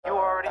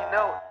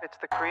note, it's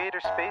the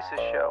Creator Spaces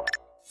show.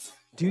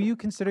 Do you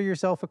consider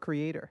yourself a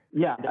creator?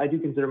 Yeah, I do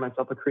consider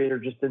myself a creator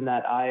just in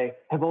that I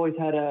have always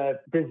had a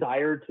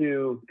desire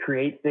to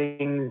create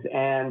things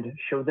and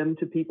show them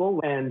to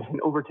people. And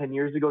over 10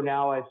 years ago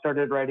now, I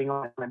started writing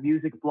on a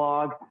music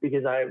blog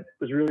because I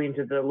was really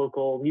into the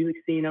local music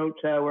scene out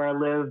where I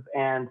live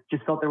and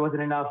just felt there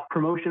wasn't enough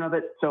promotion of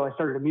it. So I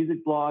started a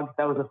music blog.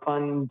 That was a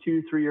fun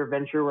 2-3 year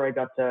venture where I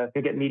got to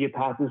get media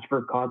passes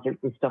for concerts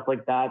and stuff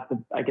like that. But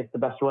I guess the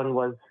best one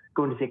was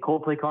going to see a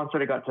Coldplay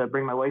concert. I got to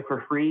bring my wife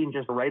for free and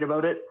just write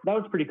about it. That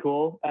was pretty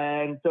cool.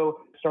 And so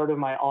started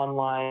my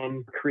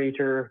online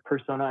creator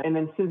persona. And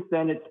then since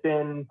then, it's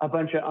been a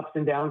bunch of ups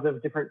and downs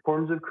of different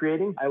forms of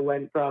creating. I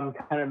went from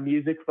kind of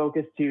music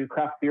focused to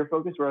craft beer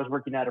focused, where I was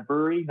working at a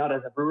brewery, not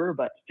as a brewer,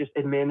 but just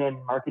admin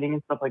and marketing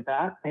and stuff like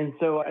that. And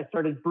so I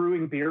started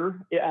brewing beer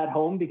at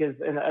home because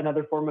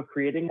another form of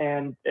creating,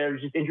 and I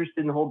was just interested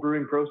in the whole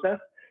brewing process.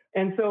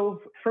 And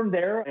so from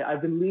there,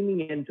 I've been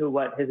leaning into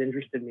what has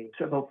interested me.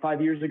 So about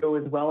 5 years ago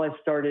as well, I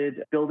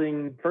started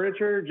building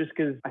furniture just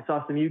because I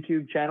saw some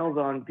YouTube channels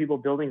on people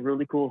building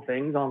really cool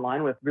things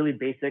online with really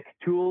basic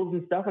tools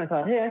and stuff. And I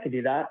thought, hey, I could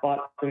do that.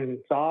 Bought some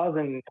saws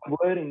and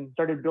wood and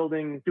started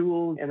building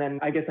tools. And then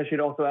I guess I should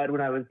also add, when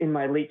I was in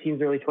my late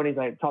teens, early 20s,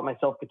 I taught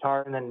myself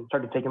guitar and then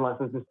started taking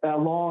lessons. A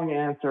long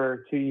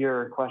answer to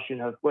your question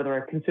of whether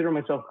I consider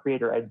myself a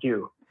creator, I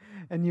do.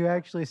 And you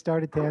actually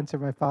started to answer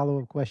my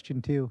follow-up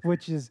question too,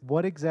 which is,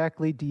 what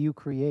exactly do you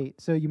create?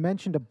 So you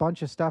mentioned a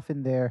bunch of stuff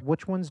in there.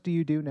 Which ones do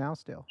you do now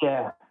still?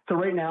 Yeah. So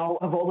right now,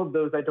 of all of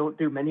those, I don't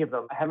do many of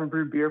them. I haven't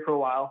brewed beer for a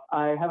while.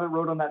 I haven't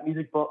wrote on that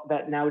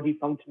that now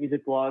defunct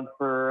music blog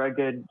for a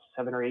good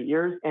 7 or 8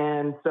 years.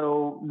 And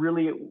so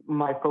really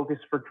my focus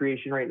for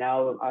creation right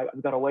now,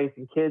 I've got a wife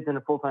and kids and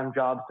a full-time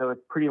job, so it's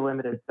pretty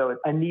limited. So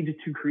I need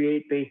to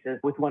create basis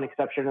with one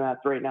exception, and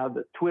that's right now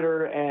the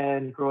Twitter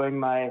and growing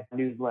my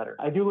newsletter.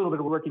 I do a little bit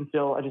of working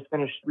still. I just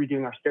finished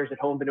redoing our stairs at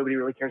home, but nobody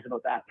really cares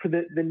about that. For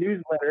the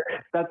newsletter,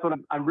 that's what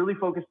I'm really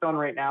focused on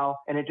right now.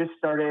 And it just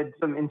started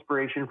some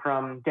inspiration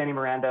from Danny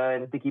Miranda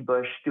and Dickie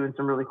Bush doing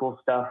some really cool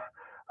stuff.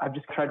 I've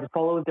just tried to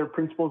follow their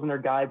principles and their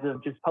guides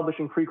of just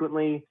publishing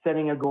frequently,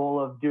 setting a goal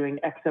of doing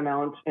X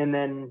amount, and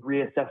then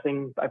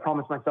reassessing. I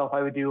promised myself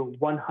I would do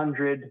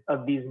 100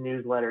 of these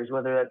newsletters,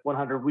 whether that's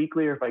 100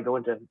 weekly or if I go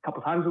into a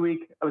couple times a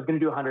week, I was going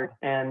to do 100.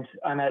 And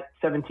I'm at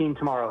 17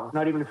 tomorrow.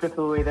 Not even a fifth of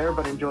the way there,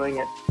 but enjoying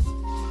it.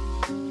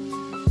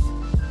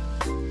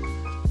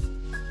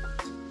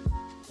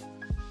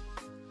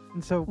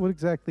 And so what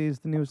exactly is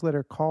the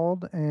newsletter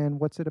called and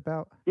what's it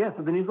about? Yeah,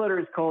 so the newsletter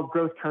is called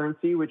Growth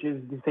Currency, which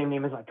is the same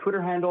name as my Twitter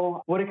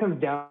handle. What it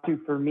comes down to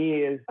for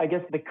me is, I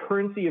guess the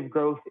currency of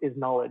growth is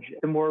knowledge.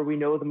 The more we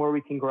know, the more we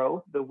can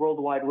grow. The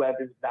World Wide Web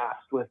is vast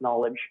with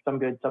knowledge, some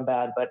good, some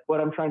bad. But what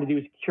I'm trying to do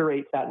is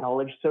curate that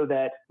knowledge so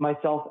that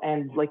myself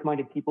and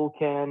like-minded people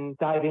can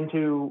dive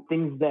into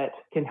things that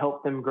can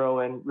help them grow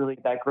and really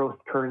that growth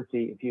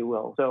currency, if you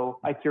will. So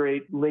I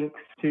curate links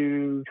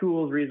to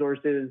tools,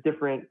 resources,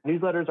 different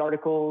newsletters,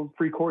 articles,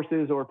 free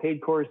courses or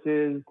paid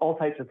courses, all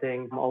types of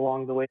things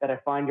along the way that I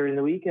find during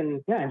the week.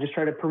 And yeah, and just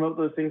try to promote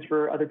those things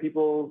for other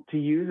people to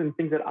use and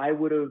things that I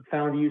would have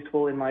found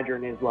useful in my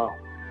journey as well.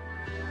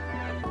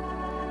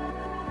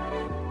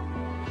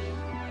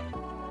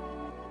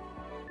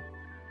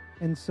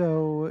 And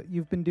so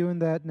you've been doing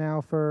that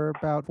now for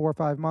about 4 or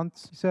 5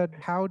 months, you said.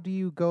 How do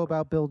you go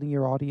about building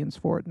your audience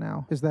for it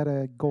now? Is that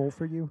a goal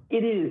for you?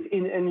 It is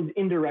an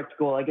indirect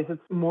goal. I guess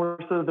it's more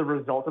so the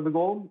result of the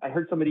goal. I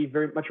heard somebody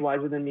very much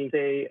wiser than me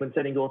say when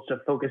setting goals to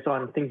focus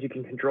on things you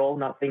can control,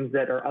 not things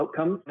that are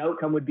outcomes. An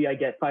outcome would be I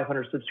get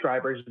 500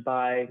 subscribers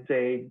by,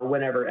 say,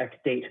 whenever X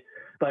date.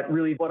 But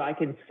really what I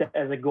can set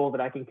as a goal that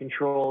I can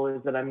control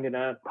is that I'm going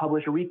to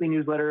publish a weekly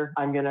newsletter.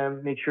 I'm going to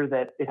make sure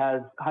that it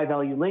has high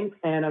value links,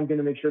 and I'm going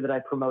to make sure that I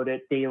promote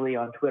it daily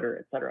on Twitter,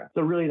 et cetera.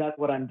 So really that's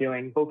what I'm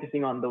doing,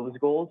 focusing on those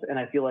goals. And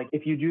I feel like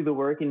if you do the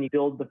work and you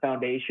build the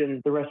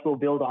foundation, the rest will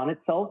build on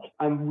itself.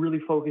 I'm really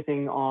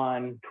focusing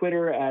on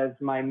Twitter as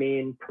my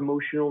main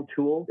promotional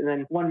tool. And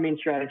then one main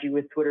strategy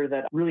with Twitter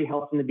that really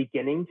helped in the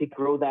beginning to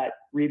grow that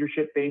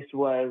readership base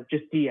was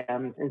just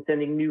DMs and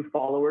sending new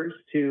followers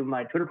to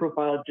my Twitter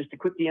profile, just a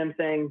quick DM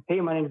saying, hey,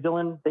 my name's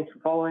Dylan. Thanks for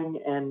following.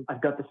 And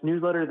I've got this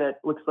newsletter that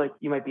looks like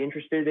you might be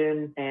interested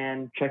in,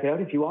 and check it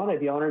out if you want. I'd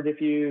be honored if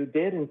you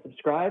did and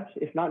subscribed.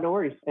 If not, no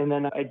worries. And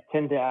then I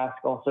tend to ask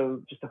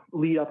also just a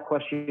lead up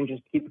question,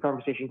 just to keep the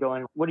conversation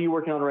going. What are you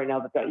working on right now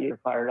that's got you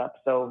fired up?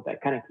 So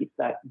that kind of keeps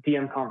that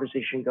DM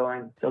conversation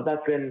going. So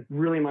that's been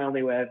really my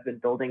only way I've been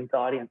building the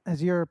audience.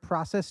 Has your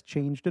process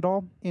changed at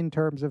all in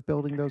terms of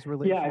building those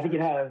relationships? Yeah,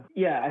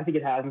 I think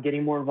it has. I'm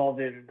getting more involved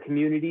in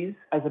communities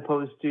as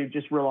opposed to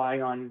just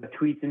relying on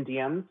tweets and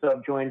DMs. So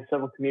I've joined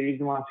several communities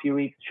in the last few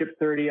weeks. Ship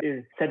 30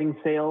 is setting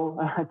sail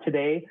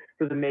today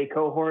for the May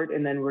cohort,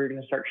 and then we're going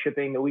to start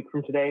shipping a week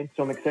from today.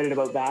 So I'm excited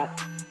about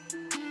that.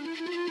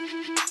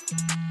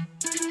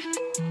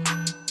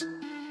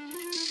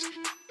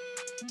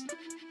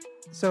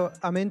 So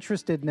I'm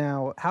interested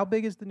now. How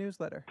big is the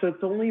newsletter? So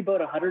it's only about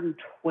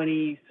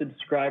 120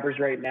 subscribers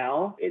right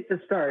now. It's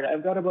a start.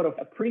 I've got about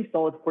a pretty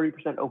solid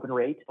 40% open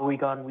rate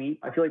week on week.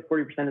 I feel like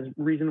 40% is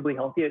reasonably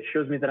healthy. It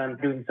shows me that I'm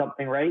doing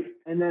something right.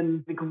 And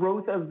then the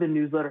growth of the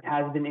newsletter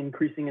has been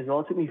increasing as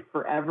well. It took me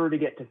forever to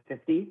get to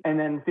 50. And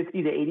then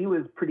 50 to 80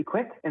 was pretty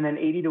quick. And then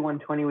 80 to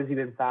 120 was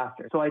even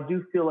faster. So I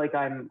do feel like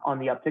I'm on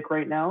the uptick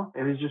right now.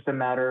 It was just a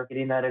matter of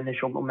getting that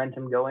initial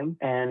momentum going.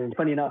 And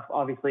funny enough,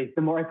 obviously,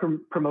 the more I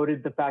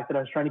promoted the fact that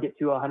I was trying to get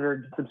to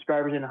 100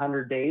 subscribers in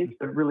 100 days,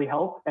 it really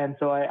helped. And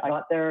so I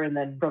got there, and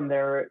then from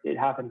there, it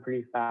happened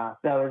pretty fast.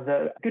 That was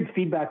a good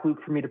feedback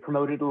loop for me to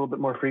promote it a little bit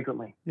more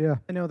frequently. Yeah.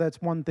 I know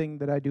that's one thing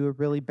that I do a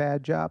really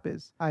bad job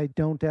is I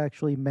don't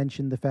actually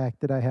mention the fact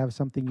that I have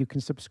something you can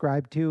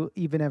subscribe to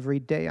even every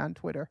day on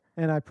Twitter.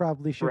 And I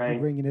probably should be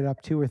bringing it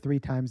up 2 or 3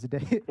 times a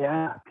day.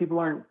 Yeah. People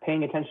aren't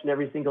paying attention to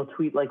every single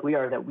tweet like we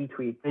are that we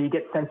tweet. And you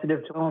get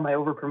sensitive to, am I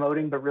over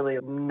promoting? But really,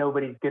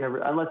 nobody's going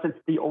to, unless it's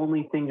the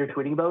only thing you're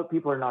tweeting about,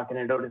 people are not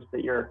going to notice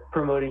that you're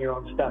promoting your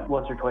own stuff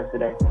once or twice a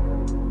day.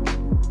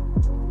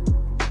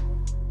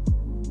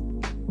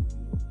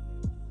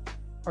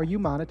 Are you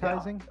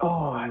monetizing? Yeah.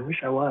 Oh, I wish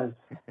I was.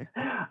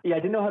 Yeah, I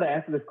didn't know how to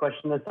answer this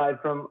question aside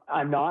from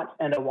I'm not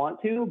and I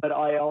want to, but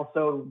I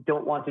also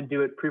don't want to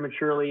do it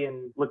prematurely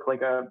and look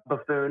like a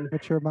buffoon.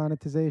 What's your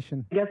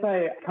monetization? I guess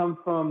I come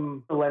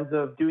from the lens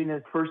of doing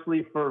this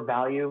firstly for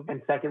value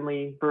and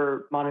secondly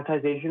for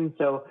monetization.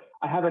 So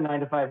I have a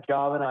 9-to-5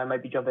 job, and I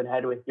might be jumping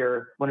ahead with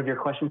one of your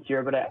questions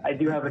here, but I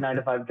do have a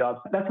 9-to-5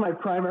 job. That's my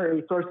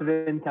primary source of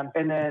income.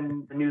 And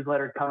then the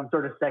newsletter comes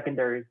sort of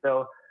secondary.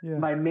 So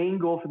my main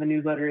goal for the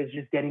newsletter is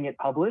just getting it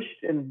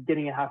published and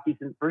getting a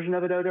half-decent version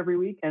of it out every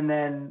week. And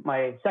then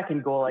my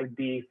second goal, I'd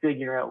be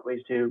figuring out ways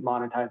to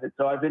monetize it.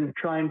 So I've been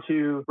trying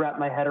to wrap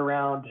my head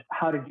around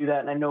how to do that.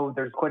 And I know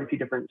there's quite a few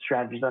different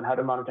strategies on how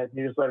to monetize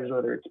newsletters,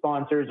 whether it's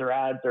sponsors or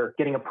ads or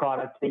getting a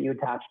product that you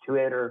attach to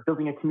it or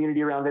building a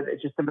community around it.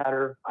 It's just a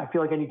matter of, I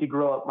feel like I need to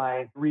grow up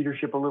my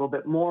readership a little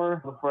bit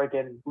more before I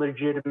can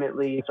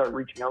legitimately start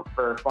reaching out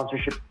for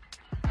sponsorship.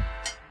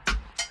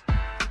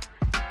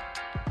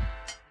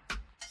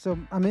 So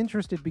I'm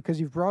interested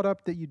because you've brought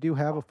up that you do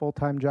have a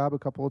full-time job a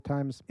couple of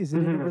times. Is it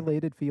in a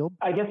related field?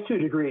 I guess to a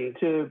degree.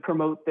 To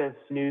promote this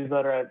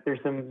newsletter, there's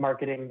some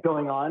marketing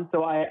going on.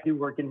 So I do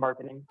work in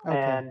marketing,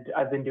 and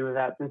I've been doing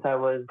that since I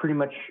was pretty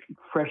much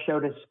fresh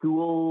out of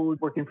school,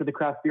 working for the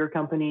craft beer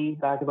company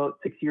back about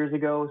 6 years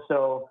ago.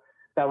 So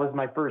that was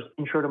my first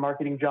intro to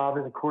marketing job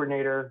as a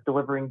coordinator,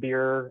 delivering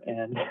beer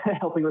and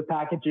helping with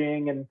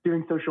packaging and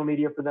doing social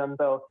media for them.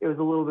 So it was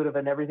a little bit of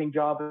an everything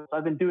job. So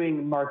I've been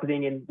doing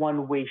marketing in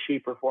one way,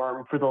 shape, or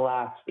form for the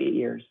last 8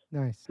 years.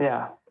 Nice.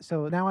 Yeah.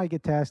 So now I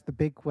get to ask the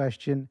big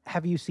question.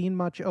 Have you seen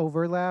much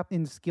overlap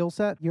in skill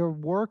set? Your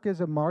work as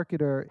a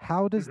marketer,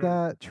 how does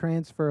that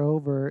transfer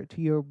over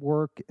to your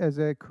work as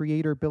a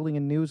creator building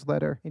a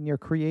newsletter in your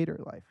creator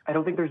life? I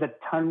don't think there's a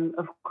ton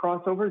of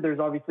crossover. There's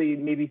obviously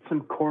maybe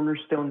some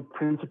cornerstone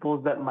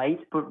principles that might,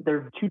 but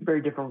they're 2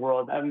 very different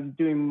worlds. I'm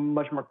doing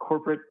much more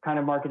corporate kind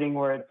of marketing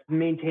where it's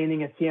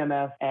maintaining a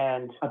CMS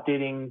and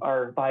updating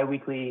our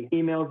bi-weekly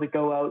emails that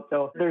go out.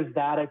 So there's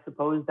that, I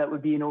suppose, that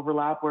would be an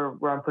overlap where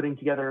I'm putting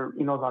together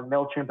emails on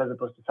MailChimp as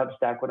opposed to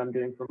Substack, what I'm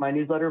doing for my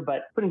newsletter.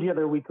 But putting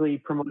together weekly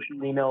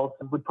promotional emails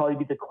would probably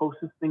be the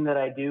closest thing that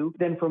I do.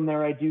 Then from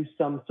there, I do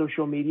some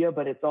social media,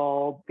 but it's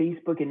all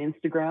Facebook and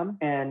Instagram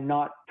and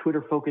not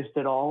Twitter focused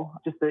at all.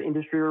 Just the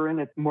industry we're in,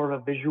 it's more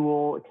of a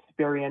visual,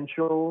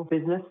 experiential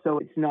business. So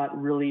it's not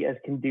really as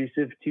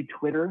conducive to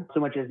Twitter so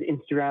much as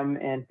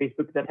Instagram and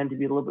Facebook that tend to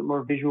be a little bit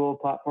more visual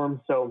platforms.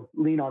 So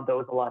lean on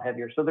those a lot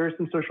heavier. So there's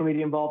some social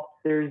media involved.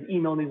 There's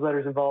email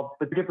newsletters involved,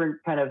 but different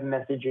kind of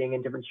messaging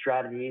and different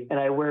strategies. And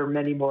I wear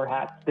many more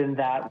hats than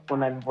that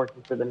when I'm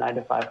working for the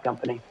 9-to-5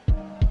 company.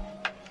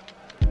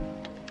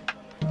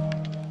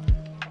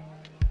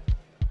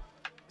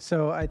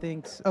 So I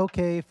think it's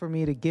okay for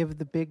me to give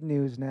the big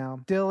news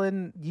now.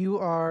 Dylan, you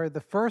are the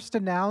first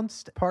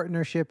announced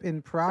partnership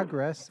in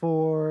progress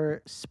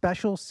for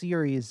special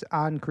series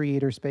on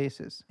Creator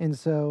Spaces. And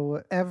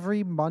so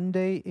every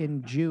Monday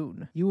in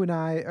June, you and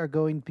I are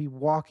going to be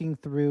walking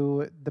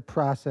through the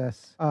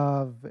process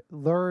of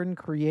learn,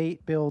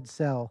 create, build,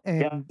 sell.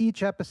 And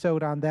each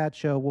episode on that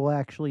show will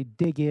actually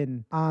dig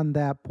in on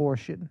that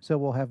portion. So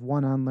we'll have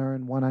one on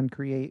learn, one on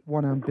create,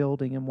 one on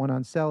building, and one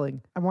on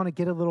selling. I want to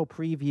get a little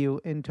preview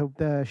into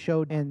the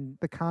show and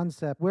the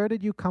concept. Where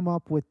did you come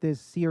up with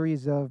this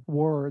series of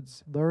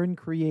words, learn,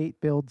 create,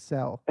 build,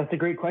 sell? That's a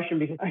great question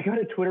because I got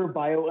a Twitter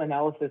bio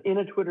analysis in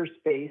a Twitter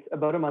space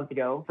about a month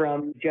ago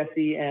from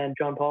Jesse and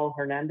John Paul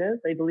Hernandez,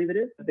 I believe it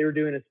is. They were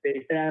doing a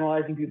space and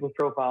analyzing people's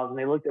profiles, and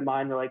they looked at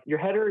mine. They're like, your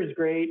header is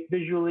great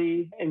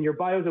visually and your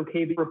bio is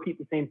okay, but repeat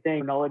the same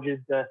thing. Knowledge is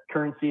the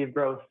currency of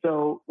growth.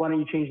 So why don't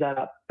you change that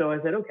up? So I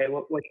said, okay,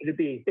 what should it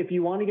be? If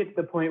you want to get to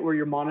the point where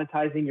you're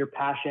monetizing your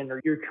passion or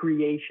your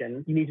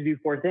creation, you need to do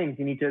 4 hard things.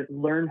 You need to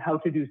learn how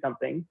to do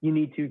something. You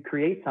need to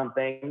create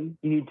something.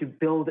 You need to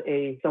build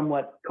a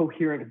somewhat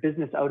coherent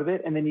business out of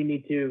it. And then you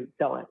need to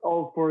sell it.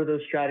 All four of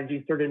those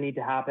strategies sort of need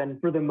to happen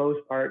for the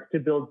most part to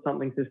build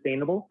something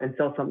sustainable and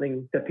sell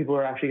something that people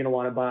are actually going to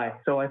want to buy.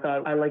 So I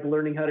thought I like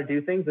learning how to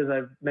do things. As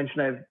I've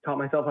mentioned, I've taught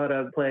myself how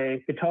to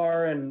play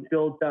guitar and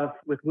build stuff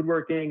with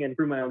woodworking and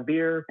brew my own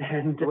beer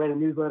and write a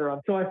newsletter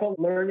on. So I felt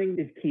learning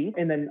is key.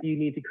 And then you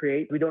need to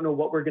create. We don't know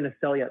what we're going to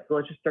sell yet. So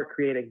let's just start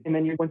creating. And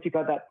then once you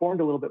got that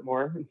formed a little bit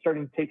more and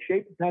starting to take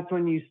shape, that's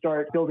when you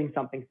start building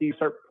something. So you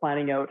start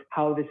planning out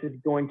how this is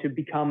going to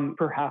become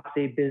perhaps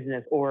a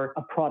business or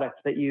a product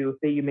that you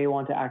may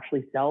want to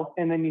actually sell.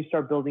 And then you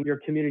start building your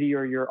community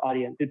or your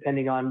audience,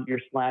 depending on your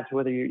slant,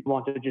 whether you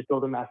want to just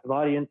build a massive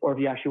audience or if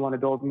you actually want to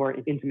build more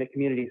intimate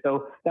community.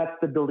 So that's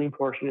the building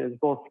portion, is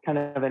both kind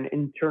of an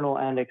internal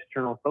and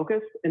external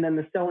focus. And then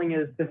the selling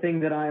is the thing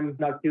that I'm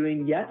not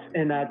doing yet.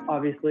 And that's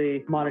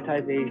obviously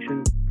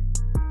monetization.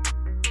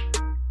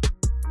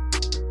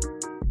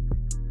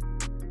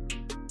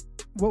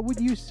 What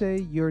would you say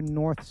your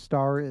North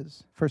Star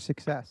is for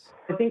success?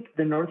 I think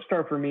the North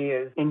Star for me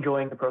is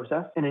enjoying the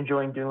process and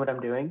enjoying doing what I'm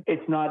doing.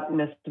 It's not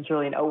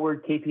necessarily an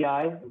outward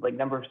KPI, like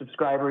number of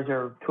subscribers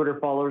or Twitter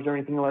followers or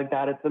anything like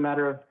that. It's a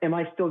matter of, am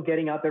I still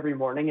getting up every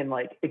morning and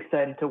like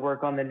excited to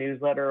work on the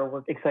newsletter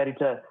or excited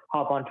to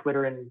hop on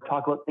Twitter and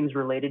talk about things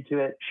related to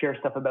it, share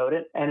stuff about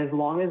it. And as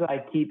long as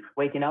I keep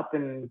waking up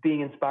and being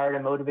inspired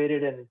and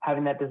motivated and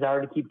having that desire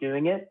to keep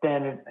doing it,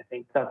 then I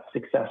think that's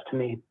success to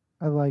me.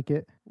 I like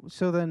it.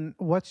 So then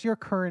what's your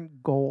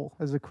current goal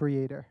as a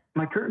creator?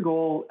 My current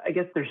goal, I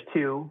guess there's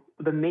two.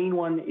 The main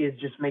one is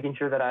just making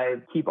sure that I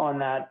keep on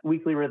that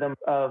weekly rhythm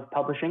of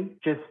publishing.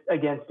 Just,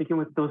 again, sticking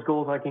with those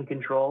goals I can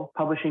control.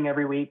 Publishing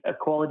every week, a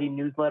quality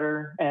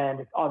newsletter,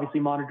 and obviously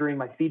monitoring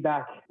my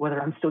feedback,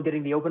 whether I'm still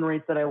getting the open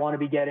rates that I want to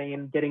be getting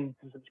and getting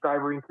the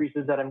subscriber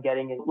increases that I'm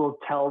getting. It will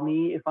tell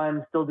me if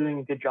I'm still doing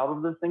a good job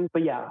of those things.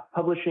 But yeah,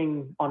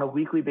 publishing on a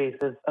weekly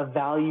basis, a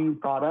value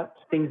product,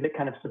 things that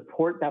kind of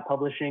support that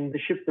publishing. The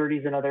Ship 30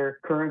 is another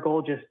current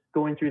goal. Just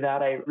going through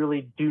that, I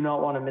really do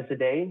not want to miss a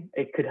day.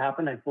 It could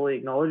happen. I fully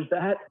acknowledge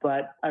that,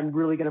 but I'm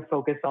really going to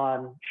focus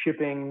on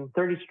shipping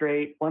 30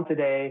 straight once a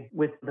day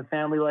with the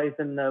family life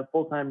and the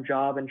full-time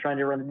job and trying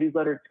to run the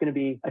newsletter. It's going to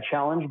be a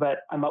challenge, but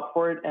I'm up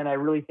for it. And I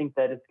really think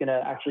that it's going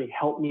to actually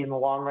help me in the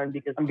long run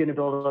because I'm going to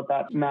build up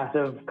that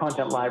massive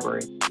content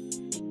library.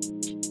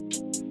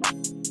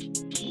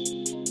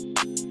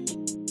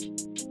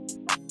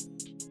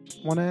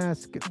 Want to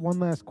ask one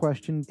last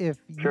question. If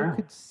you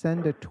could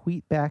send a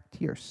tweet back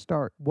to your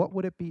start, what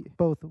would it be?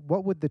 Both,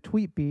 what would the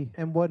tweet be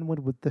and what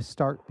would the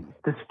start be?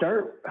 The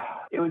start,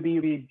 it would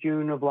be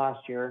June of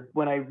last year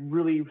when I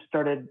really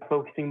started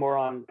focusing more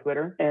on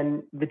Twitter.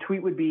 And the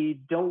tweet would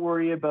be, don't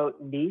worry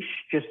about niche,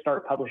 just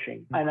start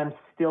publishing. And I'm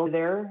still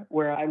there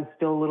where I'm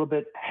still a little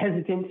bit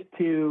hesitant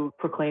to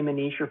proclaim a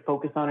niche or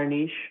focus on a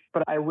niche.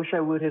 But I wish I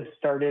would have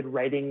started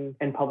writing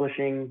and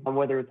publishing,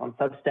 whether it's on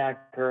Substack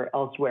or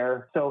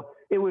elsewhere. So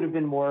it would have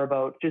been more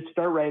about just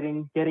start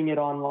writing, getting it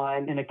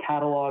online in a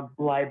catalog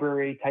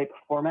library type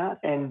format,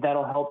 and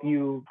that'll help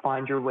you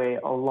find your way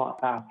a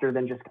lot faster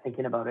than just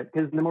thinking about it.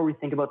 Because the more we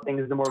think about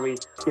things, the more we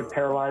get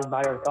paralyzed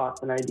by our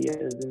thoughts and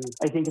ideas. And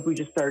I think if we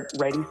just start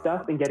writing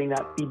stuff and getting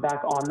that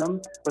feedback on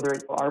them, whether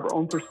it's our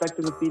own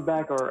perspective of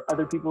feedback or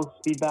other people's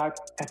feedback,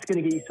 that's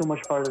going to get you so much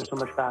farther, so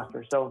much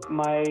faster. So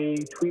my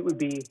tweet would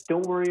be,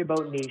 don't worry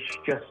about niche,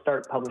 just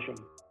start publishing.